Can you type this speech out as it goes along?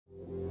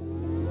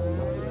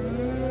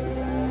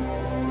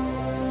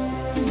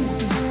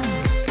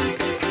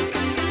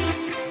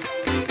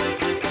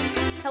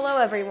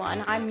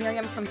everyone, I'm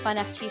Miriam from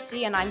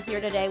FunFTC and I'm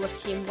here today with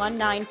Team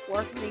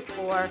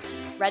 19434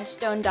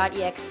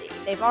 Redstone.exe.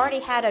 They've already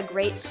had a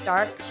great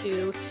start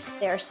to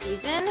their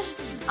season,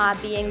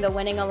 being the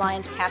winning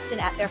alliance captain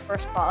at their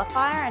first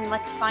qualifier, and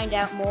let's find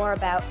out more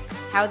about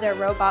how their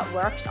robot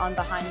works on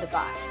Behind the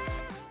Bot.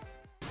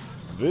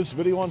 This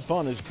video on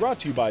fun is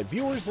brought to you by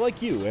viewers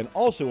like you and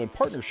also in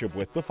partnership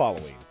with the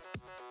following.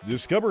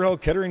 Discover how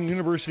Kettering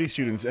University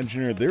students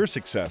engineer their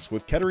success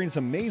with Kettering's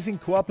amazing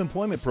co-op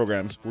employment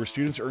programs where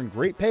students earn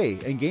great pay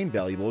and gain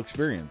valuable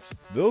experience.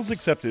 Those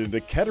accepted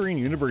into Kettering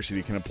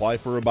University can apply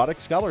for a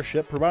robotics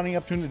scholarship, providing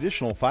up to an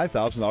additional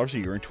 $5,000 a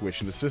year in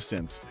tuition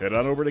assistance. Head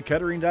on over to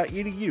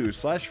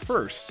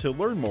kettering.edu/first to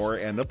learn more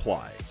and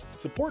apply.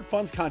 Support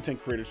Fun's content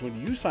creators when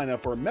you sign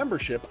up for a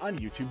membership on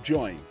YouTube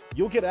Join.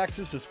 You'll get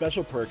access to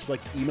special perks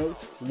like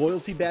emotes,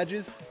 loyalty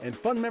badges, and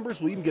Fun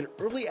members will even get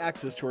early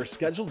access to our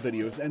scheduled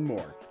videos and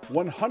more.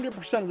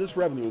 100% of this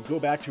revenue will go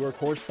back to our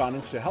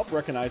correspondents to help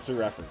recognize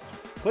their efforts.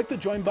 Click the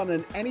join button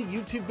in any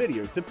YouTube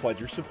video to pledge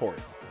your support.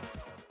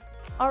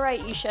 All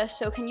right, Isha,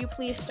 so can you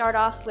please start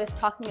off with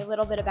talking a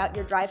little bit about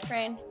your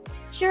drivetrain?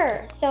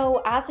 Sure.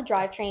 So as a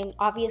drivetrain,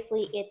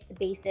 obviously it's the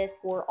basis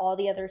for all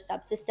the other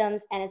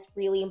subsystems, and it's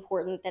really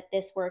important that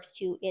this works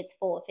to its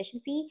full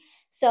efficiency.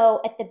 So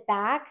at the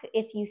back,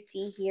 if you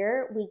see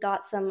here, we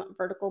got some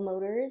vertical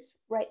motors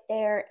right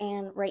there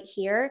and right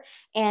here.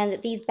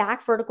 And these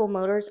back vertical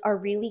motors are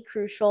really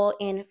crucial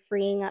in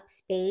freeing up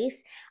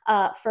space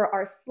for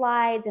our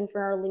slides and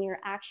for our linear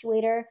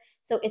actuator.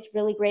 So it's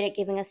really great at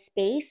giving us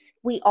space.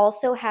 We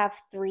also have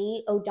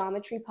 3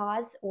 odometry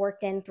pods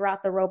worked in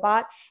throughout the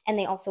robot, and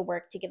they also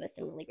work to give us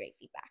some really great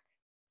feedback.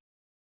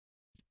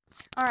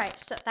 All right,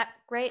 so that's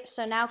great.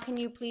 So now can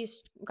you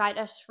please guide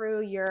us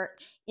through your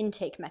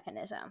intake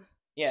mechanism?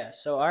 Yeah,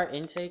 so our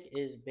intake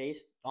is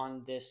based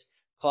on this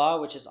claw,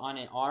 which is on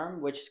an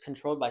arm, which is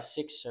controlled by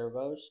 6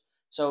 servos.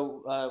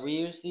 So we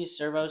use these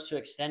servos to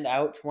extend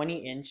out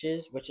 20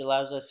 inches, which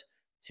allows us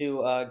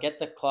to get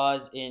the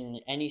claws in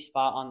any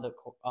spot on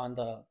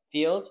the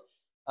field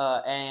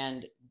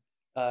and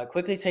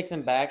quickly take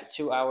them back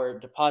to our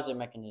deposit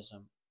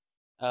mechanism.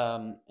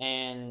 We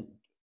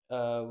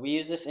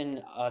use this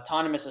in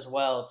autonomous as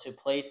well to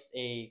place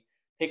a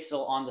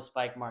pixel on the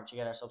spike mark to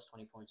get ourselves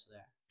 20 points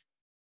there.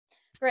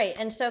 Great.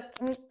 And so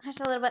can you tell us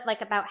a little bit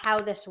like about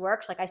how this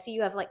works? Like I see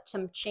you have like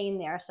some chain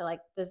there. So like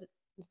does it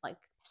like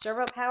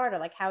servo powered or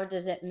like how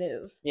does it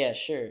move? Yeah,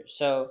 sure.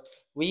 So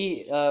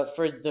we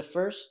for the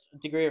first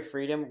degree of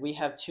freedom, we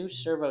have 2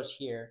 servos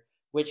here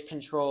which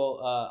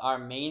control our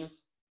main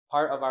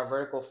part of our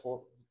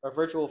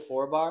virtual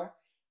 4 bar,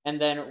 and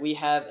then we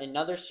have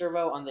another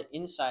servo on the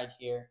inside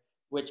here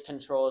which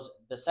controls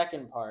the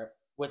second part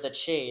with a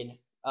chain,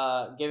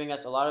 giving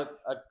us a lot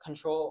of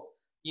control,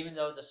 even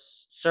though the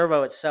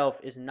servo itself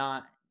is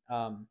not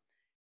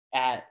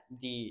at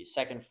the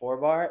second 4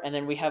 bar. And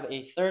then we have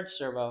a third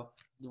servo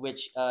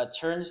which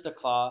turns the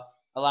claw,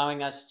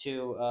 allowing us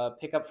to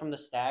pick up from the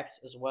stacks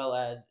as well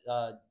as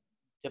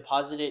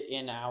deposit it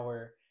in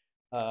or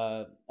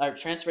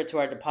transfer it to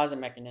our deposit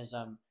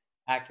mechanism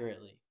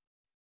accurately.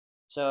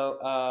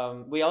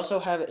 So we also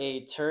have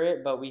a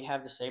turret, but we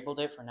have disabled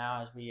it for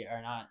now as we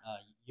are not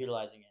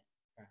utilizing it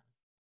currently.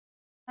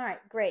 All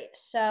right, great.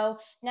 So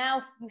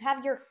now you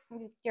have your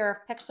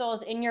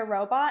pixels in your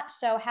robot.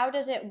 So how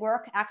does it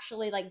work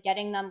actually like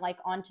getting them like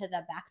onto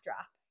the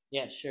backdrop?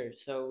 Yeah, sure.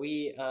 So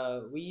we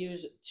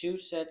use 2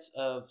 sets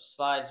of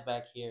slides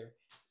back here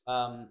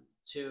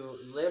to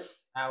lift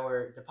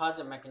our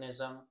deposit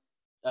mechanism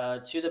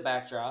to the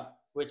backdrop,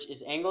 which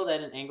is angled at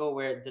an angle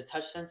where the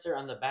touch sensor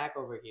on the back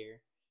over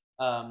here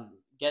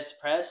gets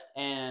pressed,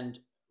 and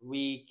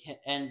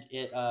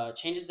it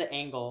changes the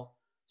angle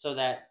so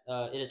that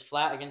it is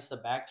flat against the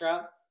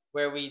backdrop,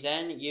 where we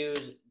then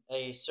use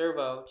a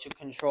servo to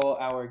control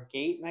our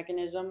gate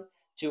mechanism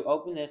to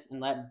open this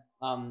and let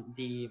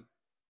the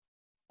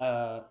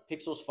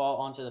pixels fall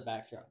onto the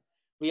backdrop.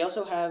 We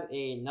also have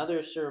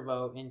another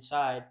servo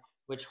inside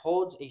which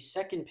holds a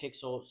second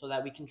pixel so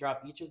that we can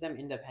drop each of them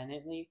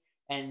independently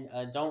and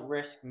don't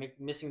risk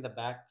missing the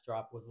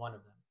backdrop with one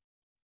of them.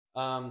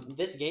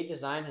 This gate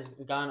design has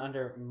gone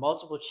under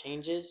multiple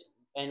changes,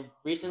 and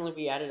recently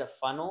we added a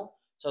funnel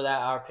so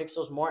that our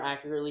pixels more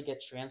accurately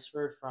get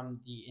transferred from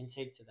the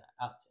intake to the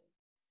outtake.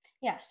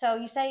 Yeah, so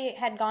you say it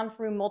had gone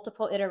through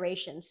multiple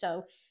iterations.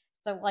 So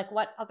like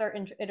what other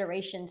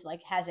iterations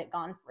like has it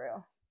gone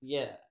through?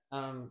 Yeah.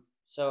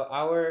 So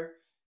our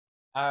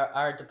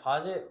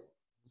deposit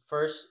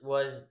first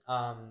was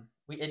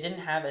it didn't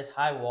have as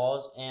high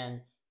walls,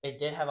 and it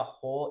did have a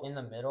hole in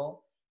the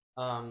middle.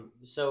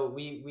 So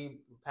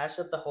we patched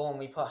up the hole and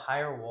we put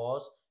higher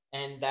walls,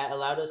 and that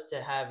allowed us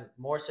to have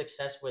more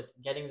success with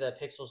getting the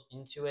pixels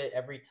into it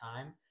every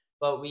time.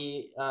 But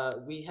we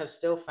have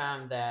still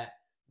found that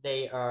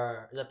the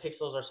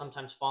pixels are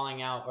sometimes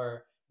falling out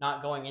or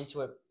not going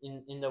into it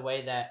in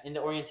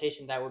the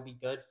orientation that would be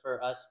good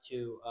for us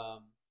to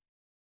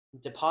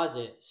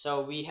deposit.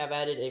 So we have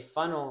added a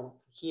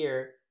funnel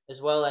here,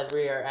 as well as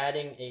we are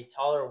adding a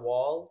taller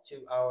wall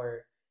to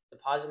our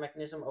deposit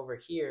mechanism over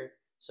here,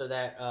 so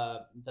that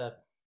the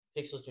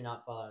pixels do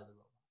not fall out of the robot.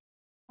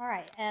 All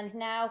right, and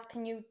now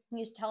can you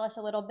tell us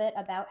a little bit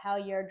about how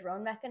your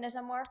drone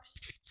mechanism works?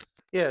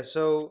 Yeah,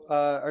 so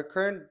our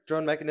current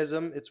drone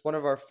mechanism, it's one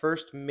of our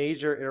first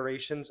major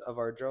iterations of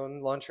our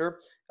drone launcher.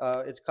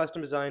 It's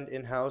custom designed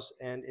in-house,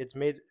 and it's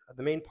made,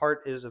 the main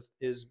part is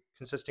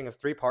consisting of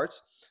three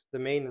parts: the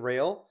main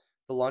rail,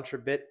 the launcher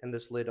bit, and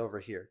this lid over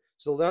here.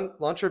 So the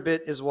launcher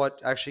bit is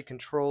what actually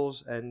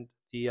controls and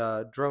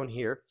the drone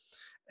here.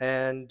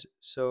 And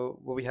so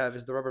what we have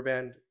is the rubber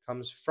band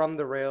comes from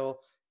the rail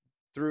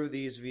through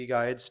these V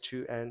guides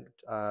to and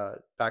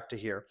back to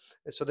here.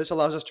 So this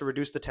allows us to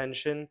reduce the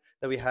tension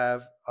that we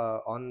have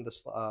on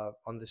this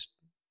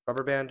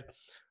rubber band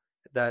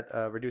that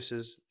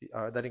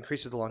that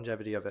increases the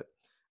longevity of it.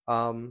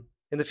 In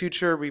the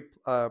future, we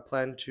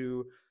plan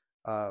to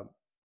uh,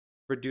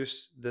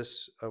 reduce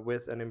this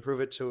width and improve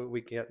it so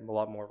we can get a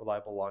lot more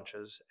reliable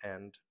launches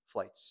and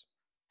flights.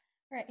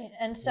 Right,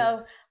 and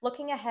so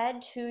looking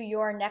ahead to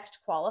your next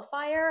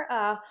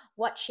qualifier,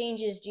 what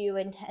changes do you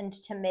intend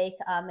to make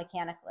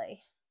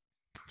mechanically?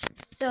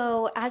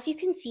 So, as you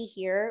can see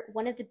here,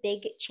 one of the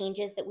big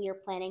changes that we are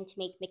planning to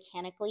make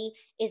mechanically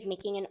is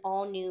making an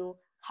all new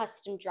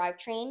custom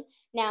drivetrain.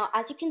 Now,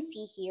 as you can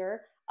see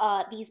here,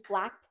 these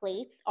black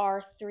plates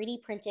are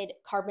 3D printed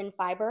carbon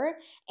fiber,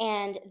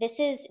 and this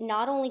is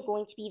not only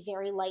going to be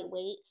very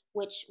lightweight,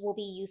 which will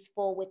be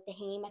useful with the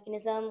hanging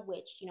mechanism,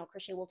 which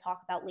Krishay will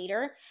talk about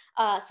later.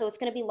 So it's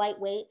going to be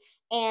lightweight,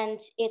 and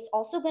it's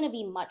also going to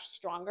be much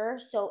stronger.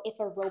 So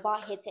if a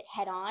robot hits it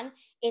head on,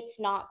 it's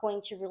not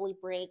going to really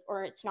break,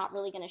 or it's not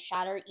really going to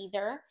shatter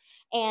either.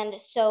 And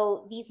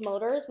so these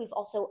motors, we've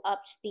also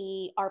upped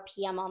the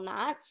RPM on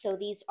that. So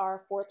these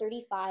are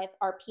 435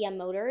 RPM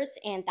motors,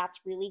 and that's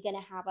really going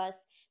to have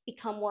us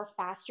become more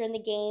faster in the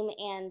game.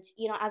 And,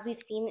 as we've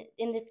seen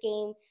in this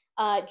game,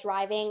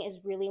 driving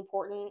is really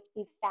important,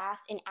 and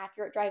fast and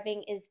accurate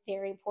driving is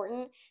very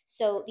important.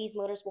 So these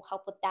motors will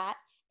help with that.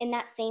 In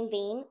that same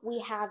vein, we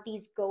have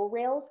these go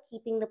rails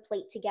keeping the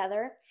plate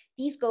together.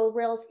 These go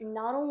rails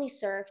not only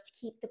serve to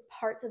keep the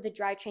parts of the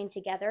drivetrain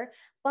together,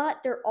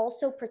 but they're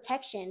also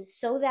protection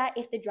so that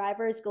if the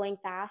driver is going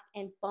fast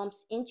and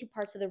bumps into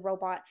parts of the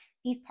robot,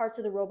 these parts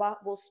of the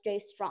robot will stay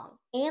strong.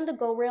 And the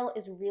go rail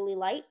is really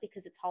light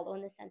because it's hollow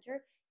in the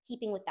center,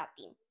 keeping with that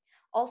theme.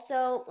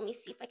 Also, let me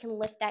see if I can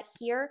lift that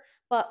here,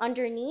 but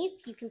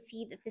underneath you can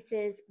see that this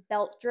is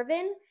belt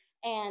driven,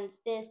 and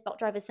this belt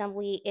drive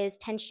assembly is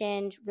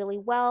tensioned really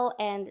well,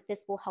 and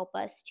this will help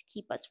us to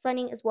keep us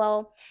running as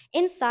well.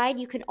 Inside,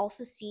 you can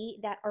also see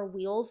that our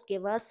wheels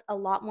give us a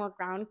lot more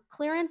ground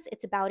clearance.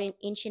 It's about 1.5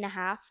 inches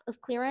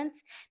of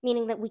clearance,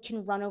 meaning that we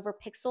can run over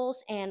pixels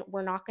and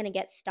we're not going to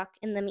get stuck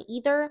in them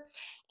either.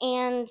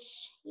 And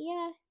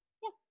yeah.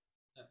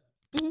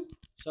 Mhm.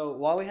 So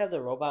while we have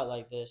the robot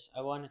like this,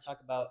 I want to talk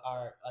about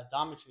our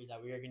odometry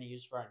that we are going to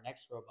use for our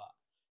next robot.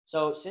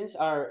 So since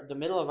the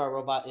middle of our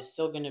robot is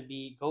still going to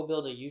be Go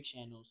Build a U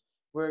channels,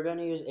 we're going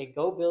to use a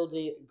Go Build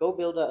a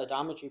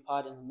odometry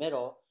pod in the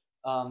middle,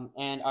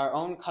 and our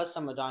own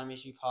custom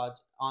odometry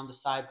pods on the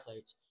side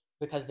plates,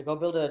 because the Go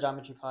Build a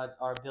odometry pods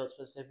are built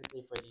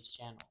specifically for these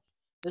channels.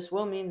 This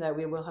will mean that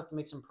we will have to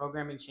make some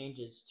programming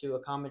changes to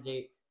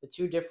accommodate the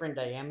two different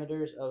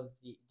diameters of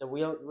the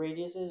wheel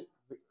radii,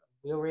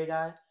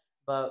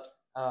 but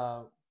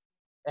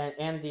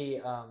and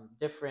the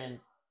different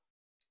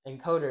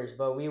encoders,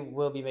 but we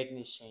will be making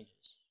these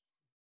changes.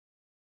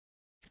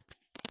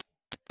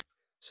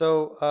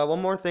 So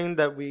one more thing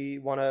that we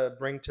want to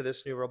bring to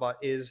this new robot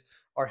is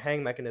our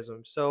hang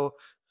mechanism. So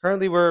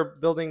currently we're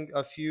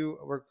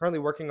currently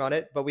working on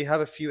it, but we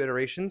have a few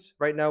iterations.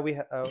 Right now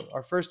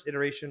our first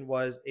iteration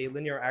was a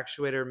linear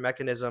actuator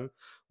mechanism,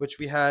 which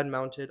we had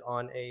mounted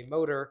on a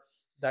motor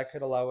that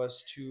could allow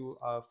us to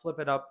flip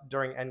it up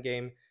during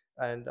endgame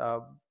and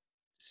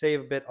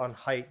save a bit on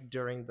height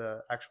during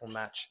the actual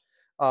match.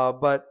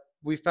 But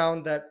we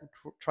found that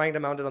trying to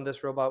mount it on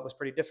this robot was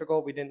pretty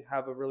difficult. We didn't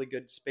have a really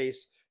good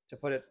space to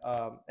put it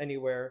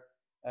anywhere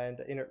and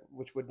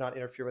which would not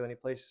interfere with any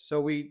place. So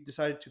we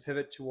decided to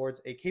pivot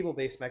towards a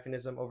cable-based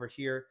mechanism over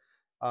here.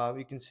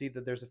 You can see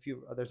that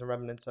there's a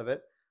remnants of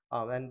it.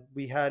 And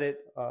we had it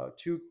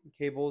two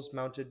cables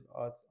mounted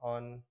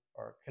on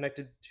or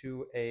connected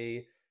to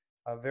a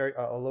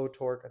low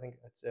torque. I think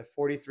it's a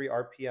 43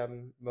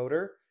 RPM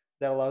motor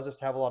that allows us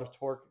to have a lot of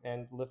torque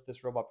and lift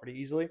this robot pretty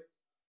easily.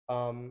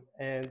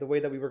 And the way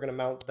that we were going to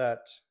mount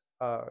that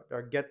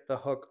or get the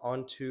hook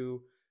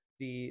onto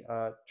the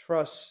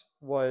truss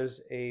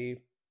was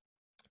a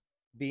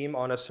beam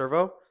on a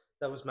servo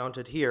that was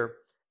mounted here.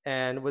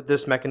 And with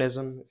this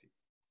mechanism,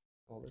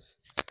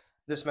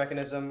 this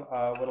mechanism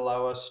would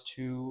allow us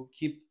to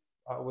keep,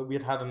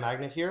 we'd have a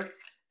magnet here,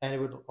 and it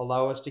would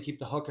allow us to keep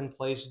the hook in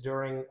place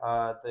during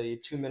the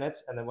 2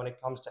 minutes. And then when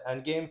it comes to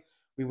end game,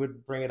 we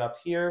would bring it up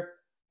here,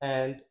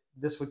 and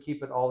this would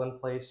keep it all in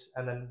place.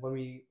 And then when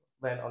we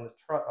land on the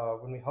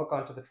when we hook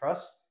onto the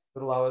truss, it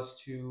would allow us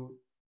to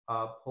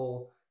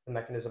pull the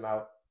mechanism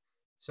out.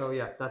 So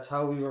yeah, that's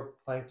how we were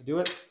planning to do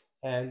it,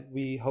 and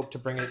we hope to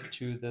bring it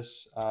to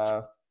this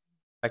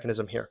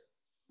mechanism here.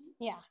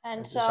 Yeah,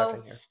 and the so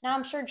structuring here. now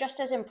I'm sure just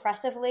as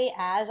impressively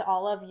as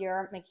all of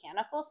your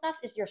mechanical stuff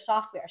is your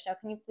software. So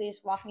can you please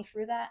walk me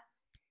through that?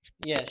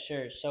 Yeah,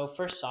 sure. So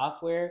for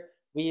software,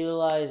 we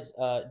utilize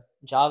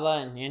Java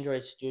and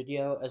Android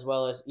Studio, as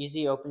well as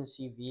Easy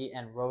OpenCV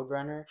and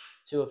Roadrunner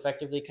to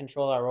effectively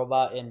control our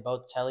robot in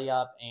both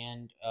teleop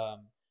and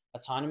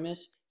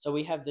autonomous. So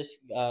we have this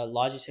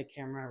Logitech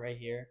camera right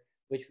here,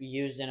 which we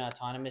use in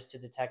autonomous to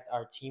detect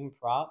our team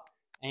prop,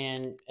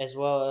 and as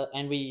well,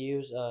 and we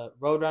use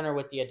Roadrunner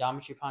with the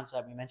odometry ponds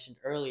that we mentioned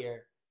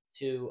earlier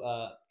to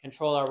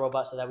control our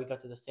robot so that we go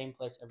to the same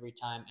place every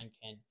time and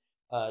can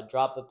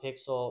drop a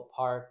pixel,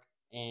 park,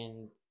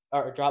 and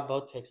or drop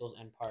both pixels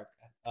and park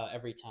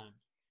every time.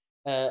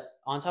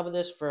 On top of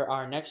this, for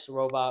our next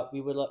robot,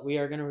 we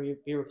are going to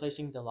be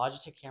replacing the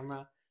Logitech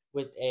camera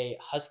with a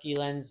Husky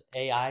Lens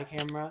AI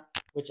camera,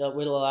 which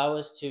will allow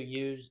us to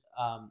use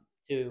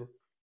to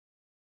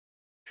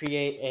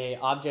create a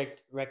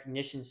object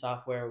recognition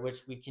software,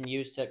 which we can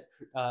use to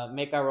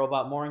make our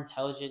robot more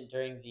intelligent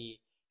during the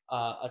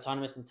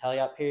autonomous and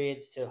teleop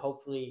periods to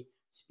hopefully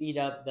speed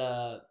up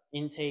the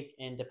intake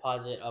and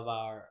deposit of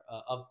our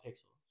of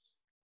pixels.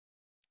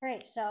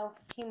 Great. So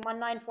Team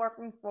 194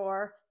 from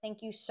 4,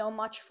 thank you so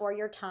much for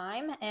your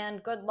time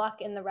and good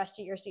luck in the rest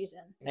of your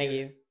season. Thank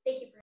you.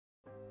 Thank you for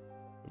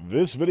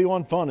This video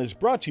on fun is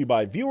brought to you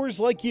by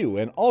viewers like you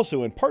and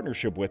also in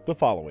partnership with the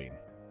following.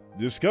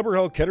 Discover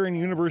how Kettering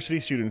University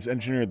students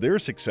engineer their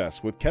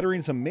success with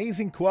Kettering's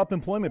amazing co-op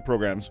employment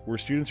programs where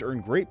students earn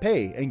great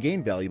pay and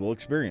gain valuable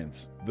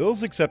experience.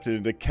 Those accepted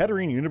into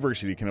Kettering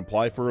University can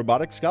apply for a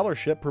robotics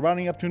scholarship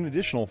providing up to an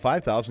additional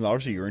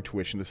 $5,000 a year in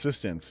tuition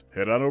assistance.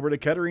 Head on over to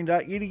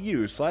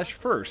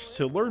kettering.edu/first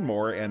to learn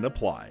more and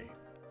apply.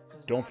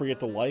 Don't forget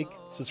to like,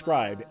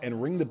 subscribe,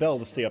 and ring the bell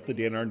to stay up to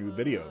date on our new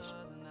videos.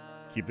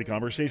 Keep the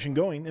conversation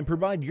going and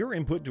provide your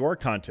input to our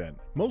content.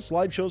 Most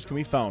live shows can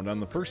be found on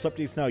the First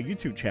Updates Now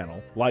YouTube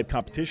channel, live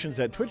competitions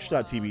at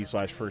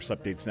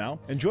twitch.tv/firstupdatesnow,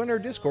 and join our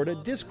Discord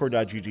at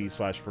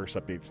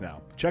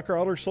discord.gg/firstupdatesnow. Check our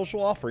other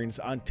social offerings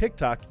on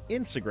TikTok,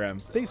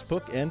 Instagram,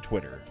 Facebook, and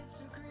Twitter.